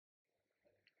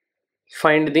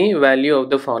Find the value of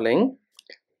the following: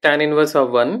 tan inverse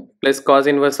of 1 plus cos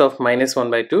inverse of minus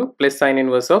 1 by 2 plus sin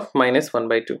inverse of minus 1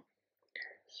 by 2.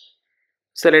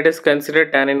 So let us consider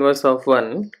tan inverse of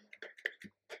 1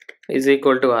 is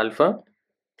equal to alpha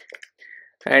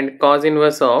and cos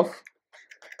inverse of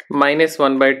minus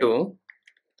 1 by 2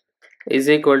 is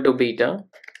equal to beta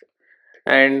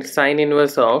and sin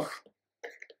inverse of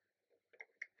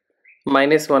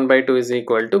minus 1 by 2 is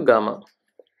equal to gamma.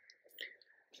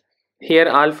 Here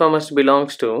alpha must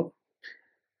belongs to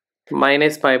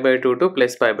minus pi by 2 to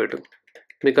plus pi by 2,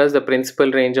 because the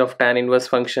principal range of tan inverse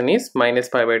function is minus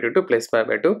pi by 2 to plus pi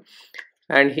by 2,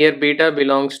 and here beta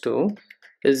belongs to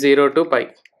 0 to pi,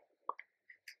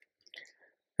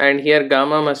 and here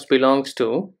gamma must belongs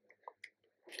to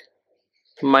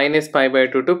minus pi by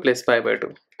 2 to plus pi by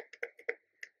 2.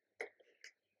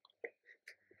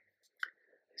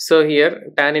 So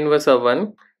here tan inverse of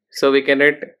 1, so we can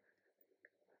write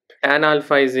tan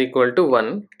alpha is equal to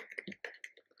 1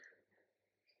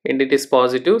 and it is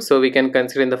positive, so we can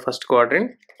consider in the first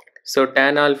quadrant. So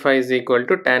tan alpha is equal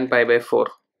to tan pi by 4.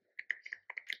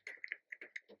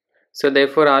 So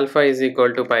therefore alpha is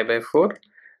equal to pi by 4,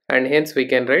 and hence we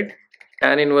can write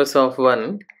tan inverse of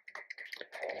 1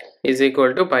 is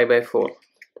equal to pi by 4.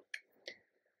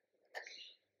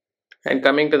 And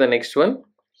coming to the next one,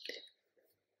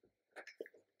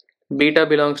 beta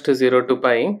belongs to 0 to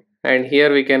pi, and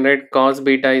here we can write cos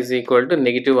beta is equal to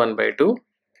negative 1 by 2.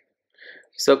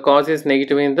 So cos is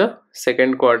negative in the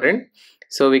second quadrant,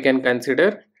 so we can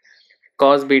consider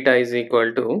cos beta is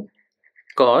equal to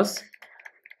cos,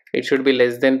 it should be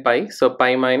less than pi, so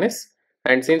pi minus,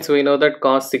 and since we know that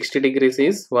cos 60 degrees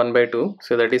is 1 by 2,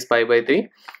 so that is pi by 3,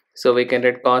 so we can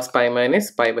write cos pi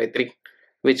minus pi by 3,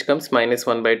 which comes minus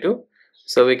 1 by 2.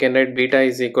 So we can write beta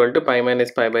is equal to pi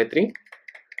minus pi by 3,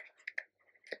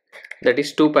 that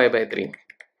is 2 pi by 3.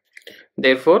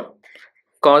 Therefore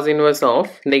cos inverse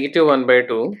of negative 1 by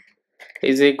 2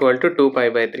 is equal to 2 pi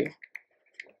by 3.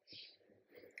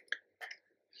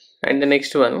 And the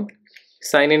next one,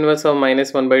 sin inverse of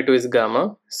minus 1 by 2 is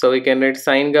gamma, so we can write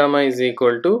sin gamma is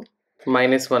equal to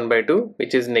minus 1 by 2,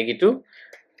 which is negative,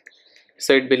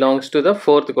 so it belongs to the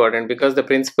fourth quadrant, because the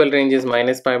principal range is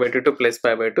minus pi by 2 to plus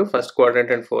pi by 2, first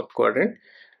quadrant and fourth quadrant.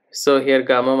 So here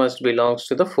gamma must belongs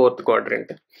to the fourth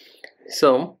quadrant.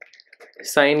 So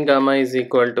sin gamma is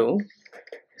equal to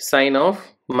sine of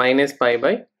minus pi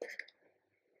by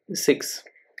 6,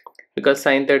 because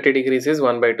sine 30 degrees is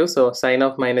 1 by 2, so sine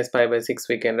of minus pi by 6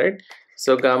 we can write.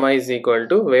 So gamma is equal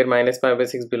to, where minus pi by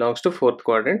 6 belongs to fourth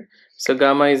quadrant, so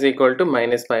gamma is equal to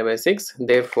minus pi by 6.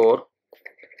 Therefore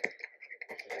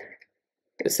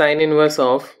sine inverse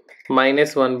of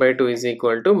minus 1 by 2 is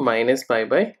equal to minus pi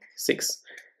by 6,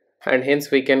 and hence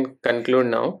we can conclude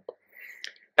now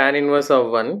tan inverse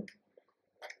of 1,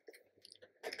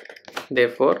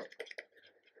 therefore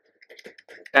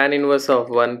tan inverse of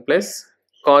 1 plus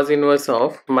cos inverse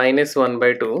of minus 1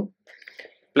 by 2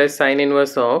 plus sin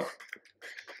inverse of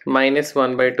minus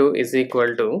 1 by 2 is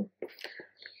equal to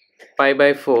pi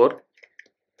by 4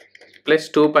 plus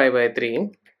 2 pi by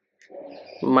 3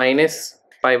 minus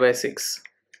pi by 6.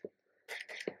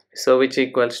 So which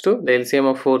equals to, the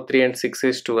LCM of 4, 3 and 6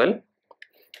 is 12.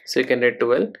 So you can write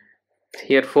 12.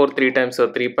 Here 4 3 times,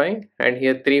 so 3 pi, and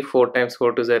here 3 4 times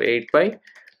 4 to 8 pi,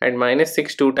 and minus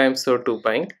 6 2 times, so 2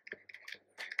 pi.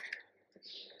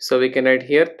 So we can write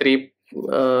here 3,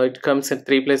 it comes at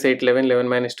 3 plus 8 11, 11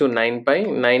 minus 2 9 pi,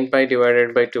 9 pi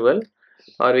divided by 12,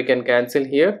 or we can cancel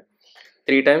here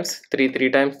 3 times 3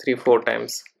 3 times 3 4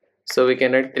 times, so we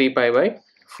can write 3 pi by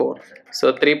 4.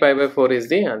 So 3 pi by 4 is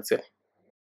the answer.